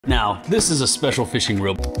Now, this is a special fishing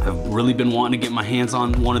reel. I've really been wanting to get my hands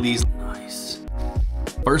on one of these. Nice.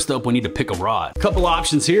 First up, we need to pick a rod. Couple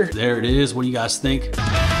options here. There it is. What do you guys think?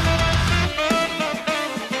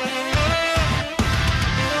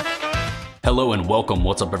 Hello and welcome.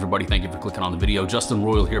 What's up, everybody? Thank you for clicking on the video. Justin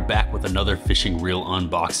Royal here, back with another fishing reel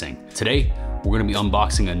unboxing. Today, we're gonna be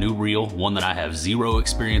unboxing a new reel, one that I have zero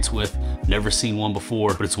experience with, never seen one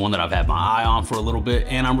before, but it's one that I've had my eye on for a little bit,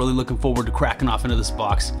 and I'm really looking forward to cracking off into this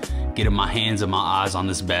box, getting my hands and my eyes on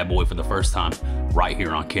this bad boy for the first time, right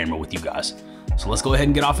here on camera with you guys. So let's go ahead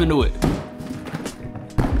and get off into it.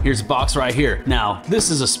 Here's the box right here. Now, this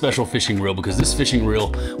is a special fishing reel because this fishing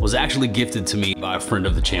reel was actually gifted to me by a friend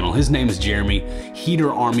of the channel. His name is Jeremy,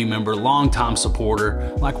 Heater Army member, longtime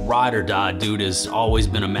supporter, like ride or die. Dude has always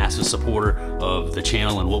been a massive supporter of the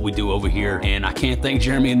channel and what we do over here. And I can't thank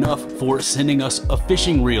Jeremy enough for sending us a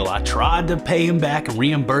fishing reel. I tried to pay him back and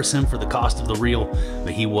reimburse him for the cost of the reel,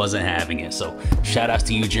 but he wasn't having it. So shout outs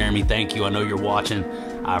to you, Jeremy. Thank you. I know you're watching.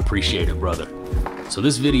 I appreciate it, brother. So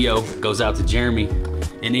this video goes out to Jeremy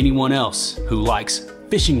and anyone else who likes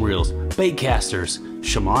fishing reels, Baitcasters,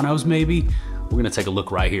 Shimano's maybe. We're gonna take a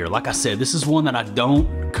look right here. Like I said, this is one that I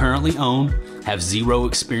don't currently own, have zero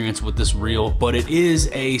experience with this reel, but it is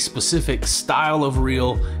a specific style of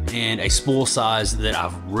reel and a spool size that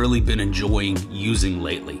I've really been enjoying using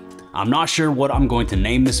lately. I'm not sure what I'm going to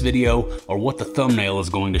name this video or what the thumbnail is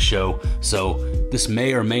going to show, so this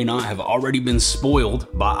may or may not have already been spoiled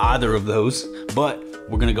by either of those, but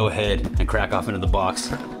we're gonna go ahead and crack off into the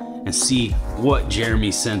box and see what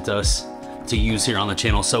Jeremy sent us to use here on the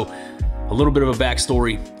channel. So a little bit of a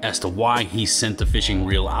backstory as to why he sent the fishing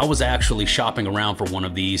reel. I was actually shopping around for one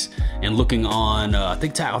of these and looking on, I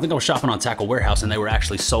think I was shopping on Tackle Warehouse, and they were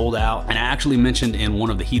actually sold out. And I actually mentioned in one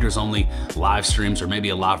of the Heaters Only live streams, or maybe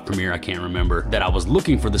a live premiere, I can't remember, that I was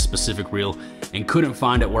looking for this specific reel and couldn't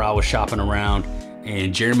find it where I was shopping around.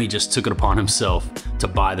 And Jeremy just took it upon himself to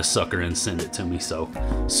buy the sucker and send it to me. So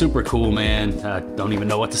super cool, man. I don't even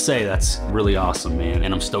know what to say. That's really awesome, man.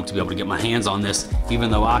 And I'm stoked to be able to get my hands on this,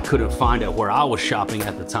 even though I couldn't find it where I was shopping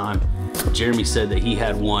at the time. Jeremy said that he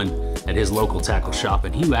had one at his local tackle shop,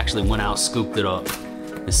 and he actually went out, scooped it up,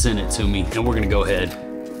 and sent it to me. And we're gonna go ahead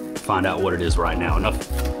and find out what it is right now. Enough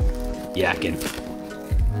yakking.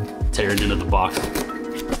 Tear it into the box.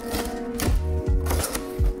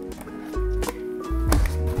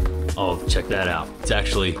 Oh, check that out. It's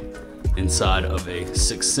actually inside of a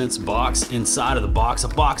 6 cents box, inside of the box, a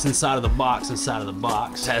box inside of the box, inside of the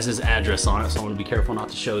box. It has his address on it, so I want to be careful not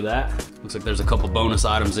to show that. Looks like there's a couple bonus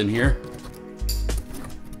items in here.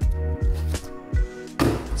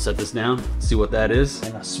 Set this down, see what that is.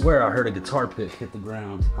 And I swear I heard a guitar pick hit the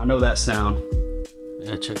ground. I know that sound.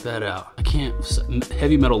 Yeah, check that out. I can't,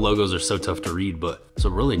 heavy metal logos are so tough to read, but it's a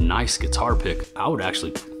really nice guitar pick. I would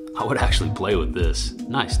actually play with this.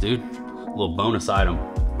 Nice, dude. A little bonus item.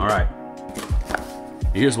 All right.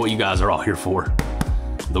 Here's what you guys are all here for.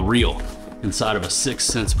 The reel inside of a 6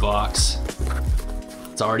 cents box.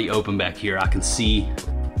 It's already open back here. I can see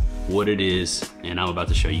what it is, and I'm about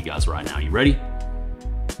to show you guys right now. You ready?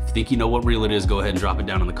 If you think you know what reel it is, go ahead and drop it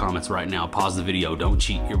down in the comments right now. Pause the video. Don't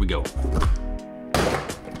cheat. Here we go.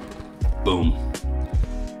 Boom.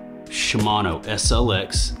 Shimano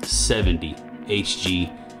SLX 70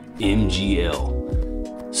 HG MGL.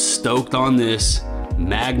 Stoked on this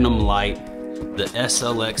Magnum Light, the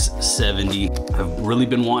SLX 70. I've really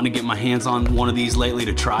been wanting to get my hands on one of these lately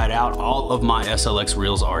to try it out. All of my SLX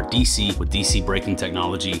reels are DC with DC braking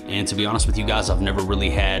technology, and to be honest with you guys, I've never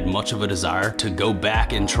really had much of a desire to go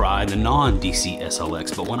back and try the non-DC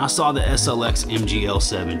SLX. But when I saw the SLX MGL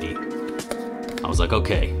 70, I was like,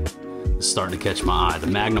 okay, it's starting to catch my eye. The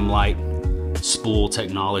Magnum Light spool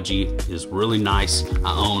technology is really nice.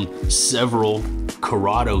 I own several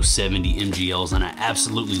Corrado 70 MGLs, and I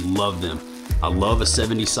absolutely love them. I love a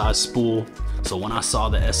 70 size spool. So when I saw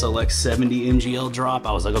the SLX 70 MGL drop,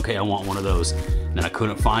 I was like, okay, I want one of those. And then I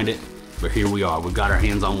couldn't find it, but here we are. We've got our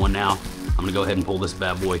hands on one now. I'm gonna go ahead and pull this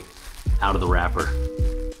bad boy out of the wrapper.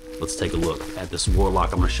 Let's take a look at this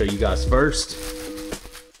Warlock. I'm gonna show you guys first.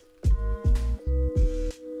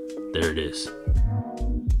 There it is.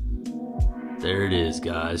 There it is,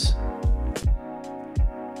 guys.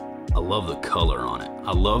 I love the color on it.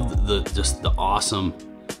 I love just the awesome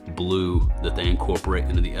blue that they incorporate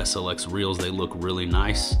into the SLX reels. They look really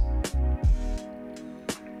nice.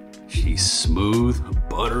 She's smooth,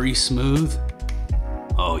 buttery smooth.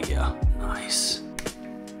 Oh yeah, nice.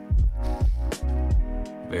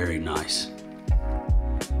 Very nice.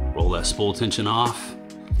 Roll that spool tension off.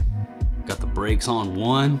 Got the brakes on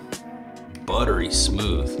one. Buttery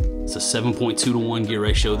smooth. It's a 7.2 to 1 gear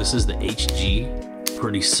ratio. This is the HG.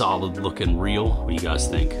 pretty solid looking reel. What do you guys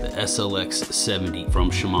think? The SLX 70 from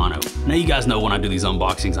Shimano. Now you guys know when I do these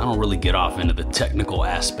unboxings, I don't really get off into the technical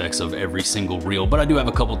aspects of every single reel, but I do have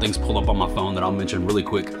a couple things pulled up on my phone that I'll mention really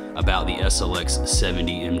quick about the SLX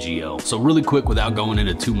 70 MGL. So really quick, without going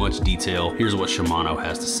into too much detail, here's what Shimano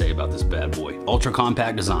has to say about this bad boy. Ultra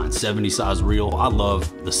compact design, 70 size reel. I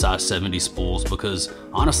love the size 70 spools because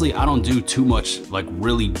honestly, I don't do too much like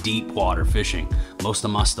really deep water fishing. Most of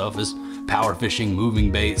my stuff is power fishing,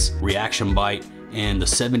 moving baits, reaction bite, and the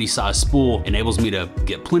 70 size spool enables me to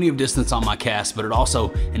get plenty of distance on my cast, but it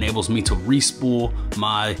also enables me to re-spool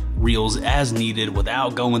my reels as needed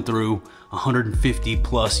without going through 150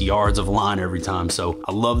 plus yards of line every time. So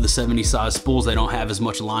I love the 70 size spools. They don't have as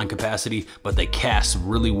much line capacity, but they cast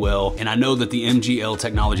really well. And I know that the MGL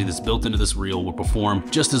technology that's built into this reel will perform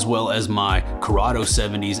just as well as my Corrado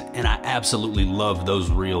 70s. And I absolutely love those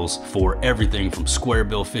reels for everything from square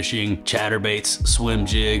bill fishing, chatterbaits, swim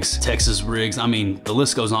jigs, Texas rigs. I mean, the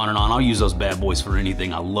list goes on and on. I'll use those bad boys for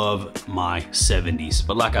anything. I love my 70s.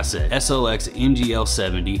 But like I said, SLX MGL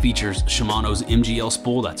 70 features Shimano's MGL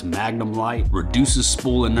spool that's Magnum light, reduces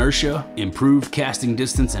spool inertia, improved casting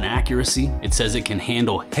distance and accuracy. It says it can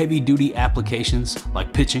handle heavy duty applications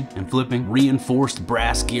like pitching and flipping, reinforced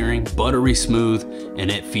brass gearing, buttery smooth,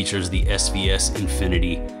 and it features the SVS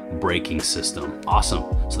Infinity braking system. Awesome.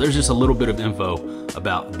 So there's just a little bit of info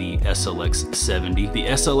about the SLX 70. The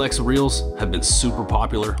SLX reels have been super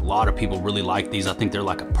popular. A lot of people really like these. I think they're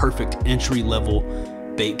like a perfect entry level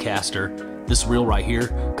baitcaster. This reel right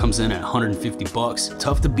here comes in at 150 bucks.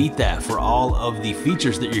 Tough to beat that for all of the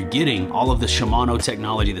features that you're getting, all of the Shimano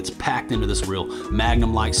technology that's packed into this reel.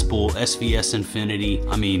 Magnum light spool, SVS Infinity.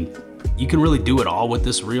 I mean, you can really do it all with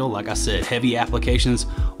this reel. Like I said, heavy applications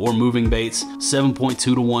or moving baits, 7.2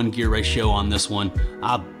 to 1 gear ratio on this one.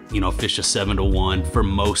 I fish a 7 to 1 for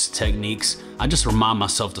most techniques. I just remind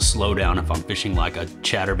myself to slow down if I'm fishing like a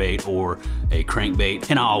chatterbait or a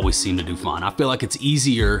crankbait, and I always seem to do fine. I feel like it's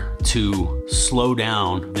easier to slow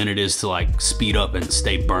down than it is to like speed up and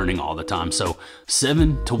stay burning all the time. So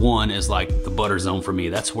 7 to 1 is like the butter zone for me.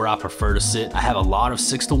 That's where I prefer to sit. I have a lot of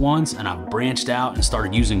 6 to 1s, and I've branched out and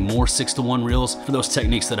started using more 6 to 1 reels for those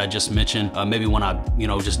techniques that I just mentioned. Maybe when I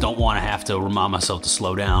just don't want to have to remind myself to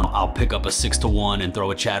slow down, I'll pick up a 6 to 1 and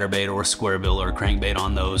throw a chatterbait or a square bill or a crankbait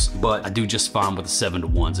on those. But I do just fine with the 7 to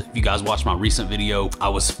 1s. If you guys watched my recent video, I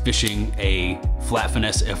was fishing a flat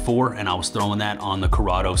finesse F4 and I was throwing that on the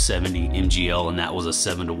Corrado 70 MGL, and that was a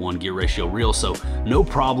 7 to 1 gear ratio reel. So no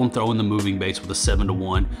problem throwing the moving baits with a 7 to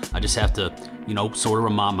 1. I just have to, sort of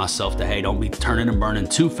remind myself that, hey, don't be turning and burning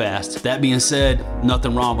too fast. That being said,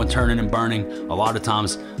 nothing wrong with turning and burning. A lot of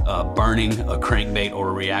times burning a crankbait or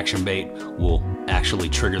a reaction bait will actually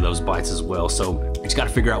trigger those bites as well. So you just got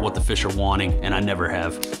to figure out what the fish are wanting, and I never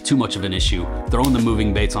have too much of an issue throwing the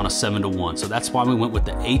moving baits on a 7 to 1. So that's why we went with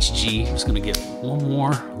the HG. I'm just gonna get one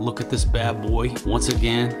more look at this bad boy. Once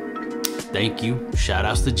again, thank you. Shout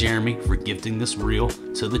outs to Jeremy for gifting this reel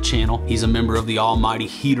to the channel. He's a member of the almighty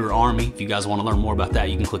Heater Army. If you guys want to learn more about that,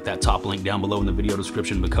 you can click that top link down below in the video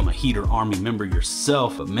description and become a Heater Army member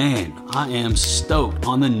yourself. But man, I am stoked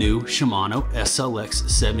on the new Shimano SLX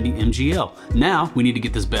 70 MGL. Now we need to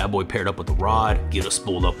get this bad boy paired up with the rod, get us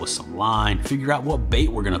spooled up with some line, figure out what bait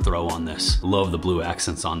we're gonna throw on this. Love the blue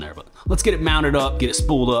accents on there, but let's get it mounted up, get it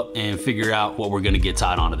spooled up, and figure out what we're gonna get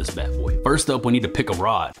tied onto this bad boy. First up, we need to pick a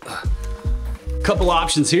rod. Couple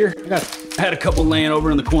options here. I had a couple laying over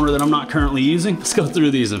in the corner that I'm not currently using. Let's go through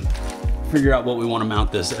these and figure out what we want to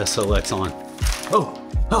mount this SLX on.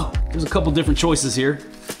 Oh, there's a couple different choices here.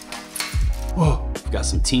 Whoa, we've got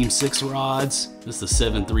some Team 6 rods. This is the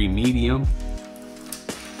 7.3 medium.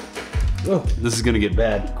 Oh, this is gonna get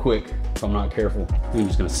bad quick if I'm not careful. I'm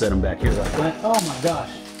just gonna set them back here like that. Oh my gosh,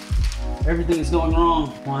 everything is going wrong.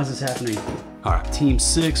 Why is this happening? All right, Team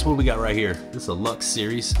 6, what do we got right here? This is a Lux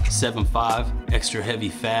Series 7.5, extra heavy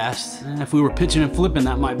fast. If we were pitching and flipping,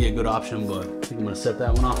 that might be a good option, but I think I'm gonna set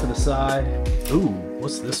that one off to the side. Ooh,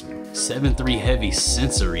 what's this one? 7.3 heavy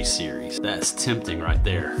Sensory Series. That's tempting right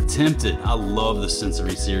there. Tempted. I love the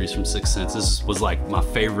Sensory Series from 6th Sense. This was like my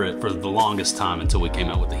favorite for the longest time until we came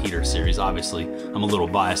out with the Heater Series. Obviously, I'm a little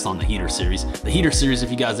biased on the Heater Series. The Heater Series,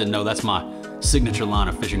 if you guys didn't know, that's my signature line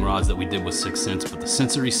of fishing rods that we did with 6th Sense, but the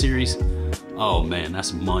Sensory Series, oh man,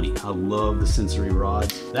 that's money. I love the Sensory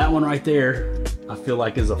rods. That one right there, I feel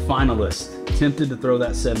like is a finalist. Tempted to throw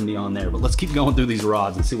that 70 on there, but let's keep going through these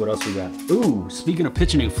rods and see what else we got. Ooh, speaking of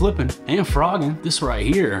pitching and flipping and frogging, this right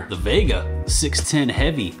here, the Vega 610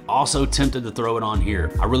 heavy, also tempted to throw it on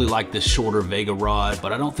here. I really like this shorter Vega rod,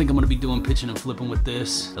 but I don't think I'm gonna be doing pitching and flipping with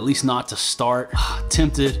this, at least not to start.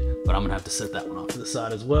 Tempted, but I'm gonna have to set that one off to the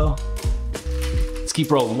side as well. Let's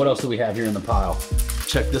keep rolling. What else do we have here in the pile?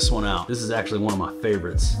 Check this one out. This is actually one of my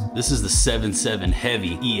favorites. This is the 7.7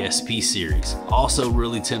 Heavy ESP series. Also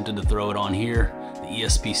really tempted to throw it on here. The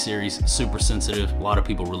ESP series, super sensitive. A lot of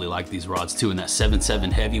people really like these rods too. And that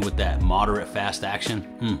 7.7 Heavy with that moderate fast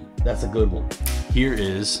action, that's a good one. Here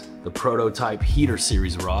is the prototype heater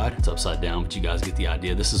series rod. It's upside down, but you guys get the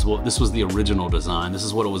idea. This was the original design. This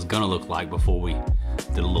is what it was gonna look like before we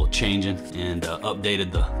did a little changing and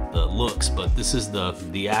updated the looks, but this is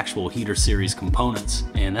the actual heater series components,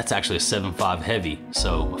 and that's actually a 7.5 Heavy.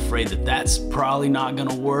 So I'm afraid that that's probably not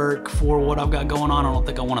gonna work for what I've got going on. I don't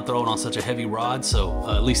think I wanna throw it on such a heavy rod, so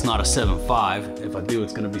at least not a 7.5. If I do,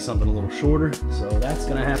 it's gonna be something a little shorter. So that's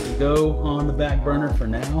gonna have to go on the back burner for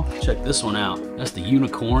now. Check this one out. That's the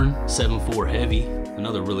Unicorn 7.4 Heavy.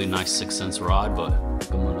 Another really nice 6 cents rod, but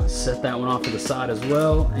I'm gonna set that one off to the side as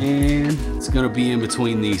well, and it's gonna be in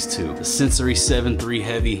between these two, the Sensory 7.3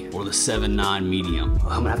 Heavy or the 7.9 Medium.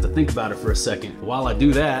 I'm gonna have to think about it for a second. While I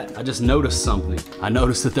do that, I just noticed something. I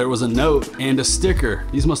noticed that there was a note and a sticker.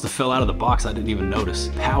 These must have fell out of the box, I didn't even notice.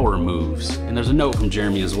 Power moves. And there's a note from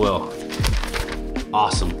Jeremy as well.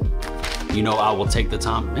 Awesome. You know, I will take the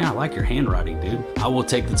time. Man, I like your handwriting, dude. I will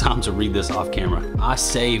take the time to read this off camera. I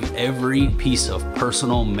save every piece of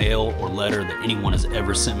personal mail or letter that anyone has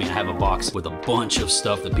ever sent me. I have a box with a bunch of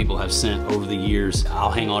stuff that people have sent over the years. I'll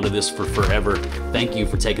hang on to this for forever. Thank you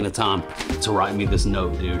for taking the time to write me this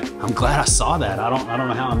note, dude. I'm glad I saw that. I don't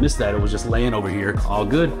know how I missed that. It was just laying over here. All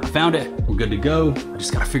good. I found it. We're good to go. I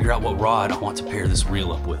just gotta figure out what rod I want to pair this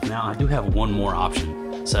reel up with. Now, I do have one more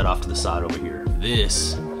option set off to the side over here.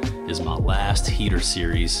 This is my last heater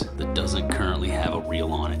series that doesn't currently have a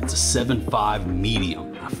reel on it. It's a 7.5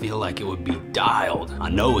 Medium. I feel like it would be dialed. I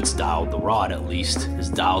know it's dialed, the rod at least, is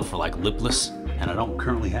dialed for like lipless, and I don't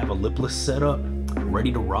currently have a lipless setup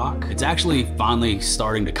ready to rock. It's actually finally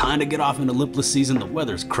starting to kind of get off into lipless season. The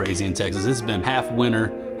weather's crazy in Texas. It's been half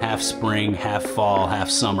winter, half spring, half fall, half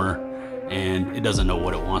summer, and it doesn't know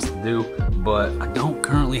what it wants to do, but I don't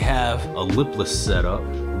currently have a lipless setup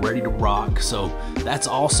ready to rock, so that's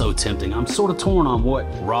also tempting. I'm sort of torn on what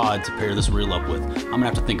rod to pair this reel up with. I'm gonna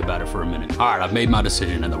have to think about it for a minute. All right, I've made my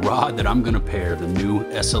decision, and the rod that I'm gonna pair the new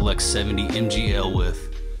SLX 70 MGL with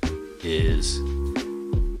is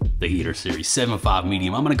the heater series 7.5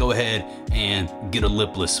 Medium. I'm gonna go ahead and get a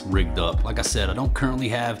lipless rigged up. Like I said, I don't currently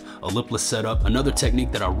have a lipless setup. Another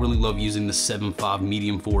technique that I really love using the 7.5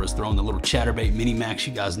 Medium for is throwing the little chatterbait mini max.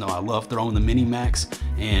 You guys know I love throwing the mini max,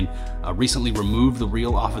 and I recently removed the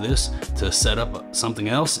reel off of this to set up something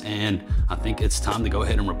else, and I think it's time to go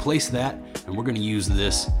ahead and replace that, and we're gonna use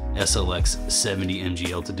this SLX 70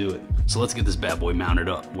 MGL to do it. So let's get this bad boy mounted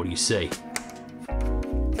up. What do you say?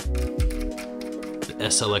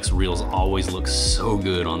 SLX reels always look so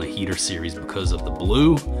good on the heater series because of the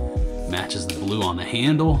blue. Matches the blue on the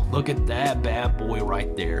handle. Look at that bad boy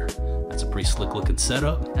right there. That's a pretty slick looking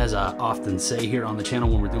setup. As I often say here on the channel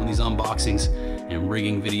when we're doing these unboxings and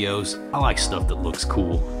rigging videos, I like stuff that looks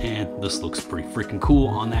cool, and this looks pretty freaking cool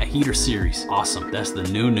on that heater series. Awesome, that's the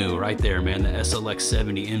new right there, man, the SLX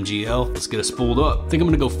 70 MGL. Let's get it spooled up. I think I'm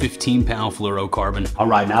gonna go 15-pound fluorocarbon. All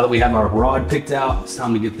right, now that we have our rod picked out, it's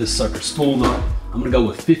time to get this sucker spooled up. I'm gonna go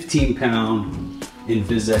with 15-pound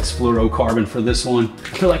Invisex fluorocarbon for this one.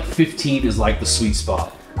 I feel like 15 is like the sweet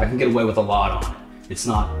spot. I can get away with a lot on it. It's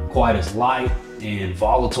not quite as light and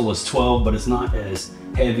volatile as 12, but it's not as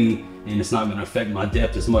heavy, and it's not gonna affect my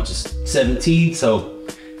depth as much as 17. So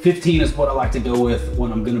 15 is what I like to go with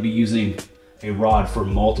when I'm gonna be using a rod for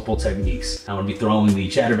multiple techniques. I'm gonna be throwing the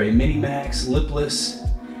Chatterbait Mini Max, lipless,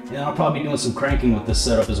 and I'll probably be doing some cranking with this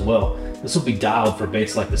setup as well. This will be dialed for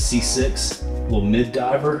baits like the C6, little mid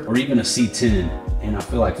diver, or even a C10. And I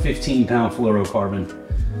feel like 15-pound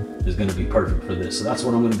fluorocarbon is gonna be perfect for this. So that's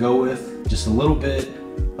what I'm gonna go with. Just a little bit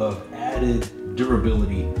of added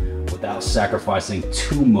durability without sacrificing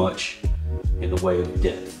too much in the way of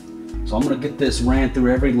depth. So I'm gonna get this ran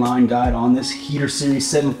through every line guide on this heater series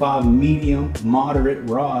 7.5 medium moderate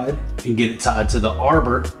rod and get it tied to the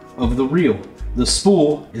arbor of the reel. The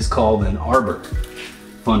spool is called an arbor.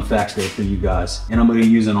 Fun facts there for you guys. And I'm gonna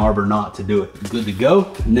use an arbor knot to do it. Good to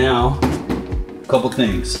go. Now, a couple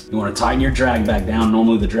things. You wanna tighten your drag back down.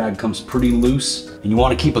 Normally the drag comes pretty loose. And you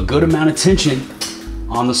wanna keep a good amount of tension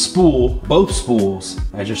on the spool, both spools,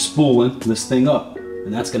 as you're spooling this thing up.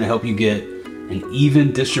 And that's gonna help you get an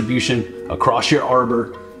even distribution across your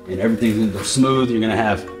arbor, and everything's gonna go smooth. You're gonna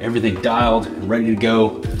have everything dialed and ready to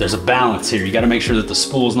go. There's a balance here. You gotta make sure that the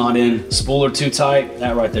spool's not in. Spooler too tight,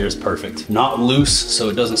 that right there is perfect. Not loose, so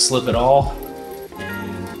it doesn't slip at all.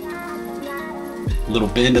 And a little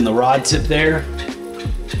bend in the rod tip there.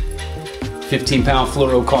 15-pound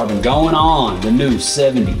fluorocarbon going on the new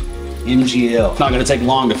 70 MGL. It's not gonna take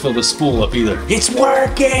long to fill this spool up either. It's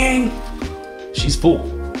working! She's full.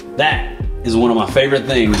 That is one of my favorite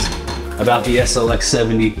things about the SLX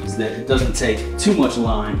 70 is that it doesn't take too much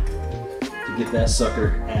line to get that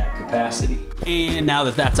sucker at capacity. And now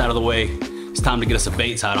that that's out of the way, it's time to get us a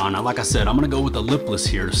bait tied on. Now, like I said, I'm gonna go with the lipless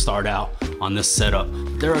here to start out on this setup.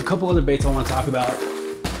 There are a couple other baits I wanna talk about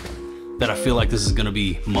that I feel like this is gonna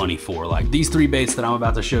be money for. Like these 3 baits that I'm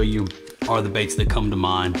about to show you are the baits that come to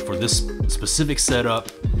mind for this specific setup,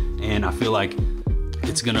 and I feel like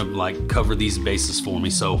it's gonna like cover these bases for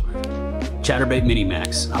me. So chatterbait mini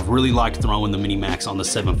max. I've really liked throwing the mini max on the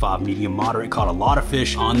 7.5 medium moderate. Caught a lot of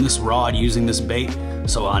fish on this rod using this bait,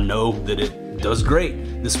 so I know that it does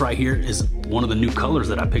great. This right here is one of the new colors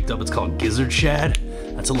that I picked up. It's called Gizzard Shad.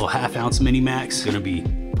 That's a little 1/2 ounce mini max. Gonna be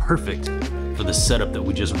perfect for the setup that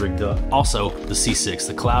we just rigged up. Also, the C6,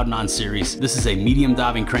 the Cloud9 series. This is a medium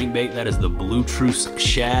diving crankbait. That is the Bluetreuse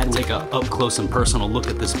Shad. Take a up close and personal look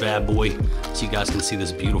at this bad boy so you guys can see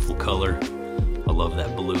this beautiful color. I love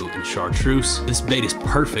that blue and chartreuse. This bait is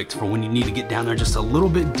perfect for when you need to get down there just a little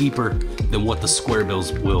bit deeper than what the square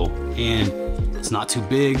bills will. And it's not too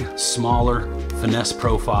big, smaller, finesse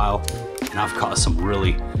profile. And I've caught some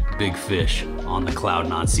really big fish on the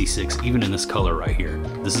Cloud9 C6, even in this color right here.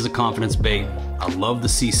 This is a confidence bait. I love the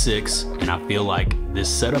C6, and I feel like this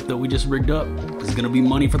setup that we just rigged up is gonna be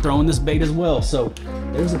money for throwing this bait as well. So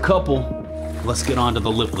there's a couple. Let's get on to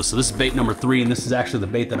the lipless. So this is bait number 3, and this is actually the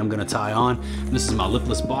bait that I'm gonna tie on. This is my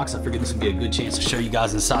lipless box. I figured this would be a good chance to show you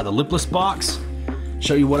guys inside the lipless box,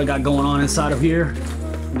 show you what I got going on inside of here.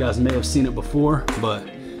 You guys may have seen it before, but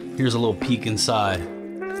here's a little peek inside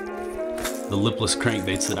the lipless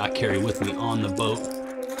crankbaits that I carry with me on the boat.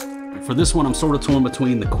 For this one, I'm sort of torn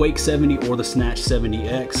between the Quake 70 or the Snatch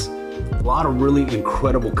 70X. A lot of really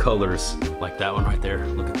incredible colors, like that one right there.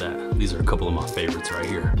 Look at that. These are a couple of my favorites right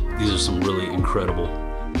here. These are some really incredible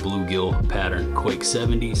bluegill pattern Quake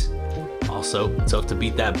 70s. Also, tough to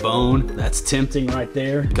beat that bone. That's tempting right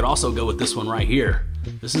there. You could also go with this one right here.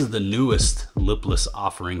 This is the newest lipless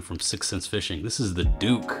offering from 6th Sense Fishing. This is the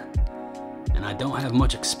Duke. And I don't have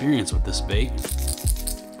much experience with this bait.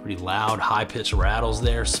 Pretty loud, high-pitched rattles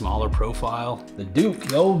there, smaller profile. The Duke,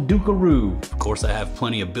 the old Duke-a-roo. Of course, I have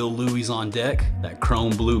plenty of Bill Louis on deck. That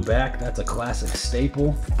chrome blue back, that's a classic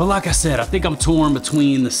staple. But like I said, I think I'm torn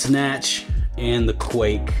between the Snatch and the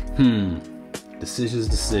Quake.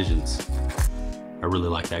 Decisions. I really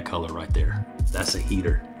like that color right there. That's a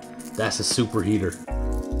heater. That's a super heater.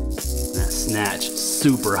 That Snatch,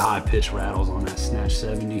 super high-pitched rattles on that Snatch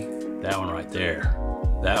 70. That one right there.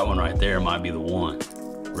 That one right there might be the one.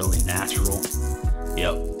 Really natural.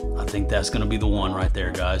 Yep, I think that's gonna be the one right there,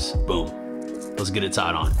 guys. Boom. Let's get it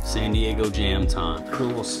tied on. San Diego jam time. Put a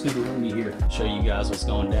little spinneroonie here, show you guys what's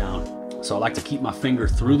going down. So I like to keep my finger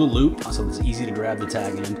through the loop so it's easy to grab the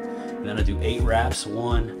tag end. And then I do 8 wraps.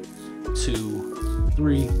 1, 2,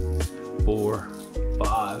 3, 4,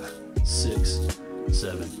 5, 6,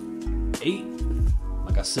 7, 8.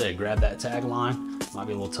 Like I said, grab that tag line. Might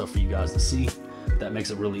be a little tough for you guys to see. That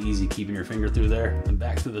makes it really easy keeping your finger through there and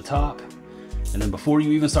back through the top. And then before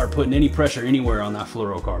you even start putting any pressure anywhere on that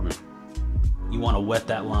fluorocarbon, you want to wet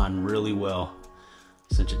that line really well.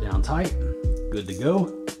 Cinch it down tight, good to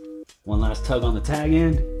go. One last tug on the tag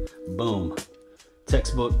end, boom.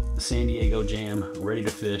 Textbook San Diego jam, ready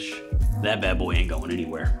to fish. That bad boy ain't going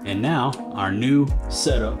anywhere. And now our new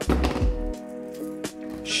setup,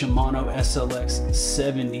 Shimano SLX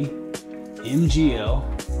 70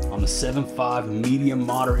 MGL on the 7.5 medium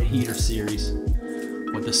moderate heater series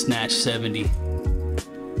with the Snatch 70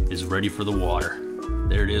 is ready for the water.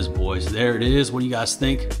 There it is, boys. There it is. What do you guys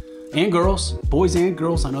think? And girls, boys and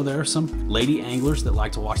girls. I know there are some lady anglers that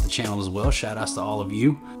like to watch the channel as well. Shout outs to all of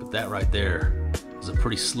you. But that right there is a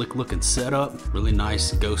pretty slick looking setup. Really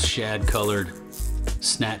nice ghost shad colored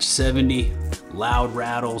Snatch 70, loud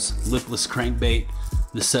rattles, lipless crankbait.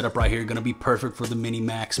 This setup right here gonna be perfect for the Mini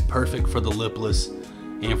Max, perfect for the lipless,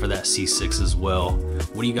 and for that C6 as well.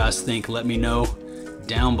 What do you guys think? Let me know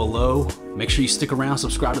down below. Make sure you stick around,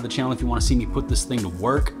 subscribe to the channel if you want to see me put this thing to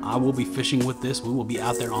work. I will be fishing with this. We will be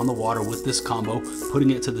out there on the water with this combo, putting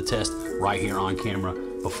it to the test right here on camera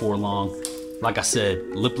before long. Like I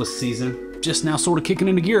said, lipless season just now sort of kicking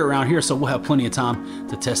into gear around here, so we'll have plenty of time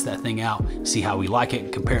to test that thing out, see how we like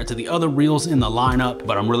it, compare it to the other reels in the lineup.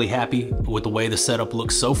 But I'm really happy with the way the setup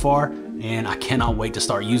looks so far, and I cannot wait to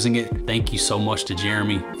start using it. Thank you so much to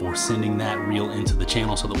Jeremy for sending that reel into the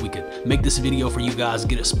channel so that we could make this video for you guys,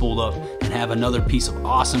 get it spooled up, and have another piece of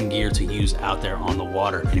awesome gear to use out there on the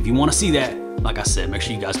water. And if you want to see that, like I said, make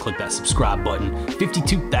sure you guys click that subscribe button.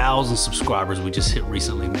 52,000 subscribers we just hit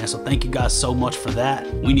recently, man. So thank you guys so much for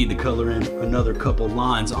that. We need to color in another couple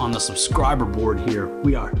lines on the subscriber board here.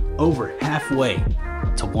 We are over halfway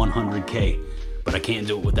to 100K. But I can't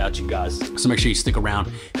do it without you guys. So make sure you stick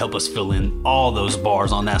around, help us fill in all those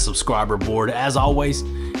bars on that subscriber board. As always,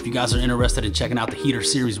 if you guys are interested in checking out the Heater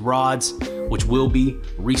Series rods, which will be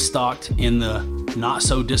restocked in the not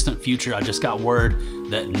so distant future. I just got word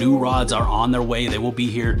that new rods are on their way. They will be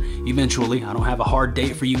here eventually. I don't have a hard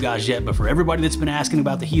date for you guys yet, but for everybody that's been asking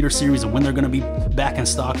about the Heater Series and when they're gonna be back in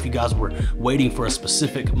stock, if you guys were waiting for a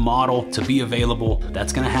specific model to be available,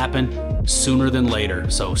 that's gonna happen sooner than later.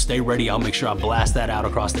 So stay ready. I'll make sure I blast that out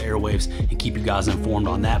across the airwaves and keep you guys informed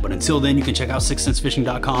on that. But until then, you can check out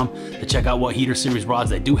sixcentesfishing.com to check out what Heater Series rods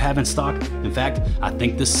they do have in stock. In fact, I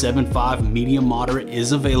think this 7.5 medium moderate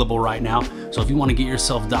is available right now. So if you want to get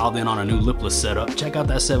yourself dialed in on a new lipless setup, check out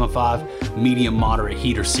that 7.5 medium moderate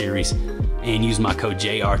Heater Series and use my code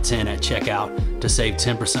JR10 at checkout to save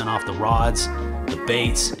 10% off the rods, the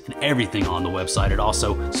baits, and everything on the website. It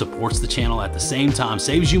also supports the channel at the same time,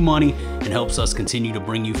 saves you money, and helps us continue to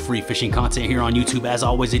bring you free fishing content here on YouTube. As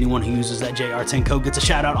always, anyone who uses that JR10 code gets a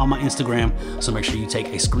shout out on my Instagram. So make sure you take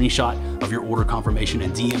a screenshot of your order confirmation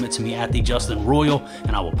and DM it to me at @JustinRoyal,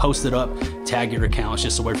 and I will post it up, tag your account. It's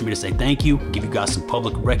just a way for me to say thank you, give you guys some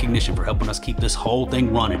public recognition for helping us keep this whole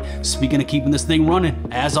thing running. Speaking of keeping this thing running,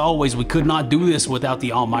 as always, we could not do this without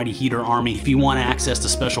the almighty Heater Army. If you want access to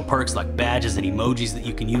special perks like badges and emojis that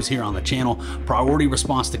you can use here on the channel, priority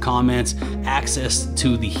response to comments, access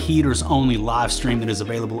to the Heaters Only live stream that is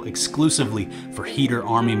available exclusively for Heater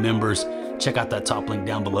Army members, check out that top link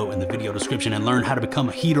down below in the video description and learn how to become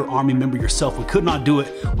a Heater Army member yourself. We could not do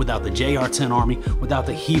it without the JR10 Army, without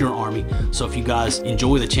the Heater Army. So if you guys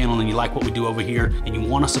enjoy the channel and you like what we do over here and you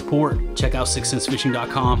want to support, check out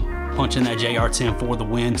sixcentesfishing.com, punch in that JR10 for the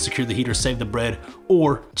win, secure the heater, save the bread,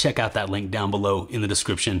 or check out that link down below in the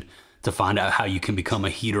description to find out how you can become a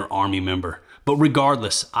Heater Army member. But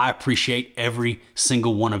regardless, I appreciate every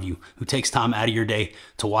single one of you who takes time out of your day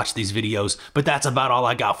to watch these videos. But that's about all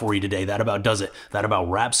I got for you today. That about does it. That about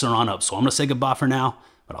wraps her on up. So I'm gonna say goodbye for now,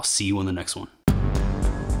 but I'll see you in the next one.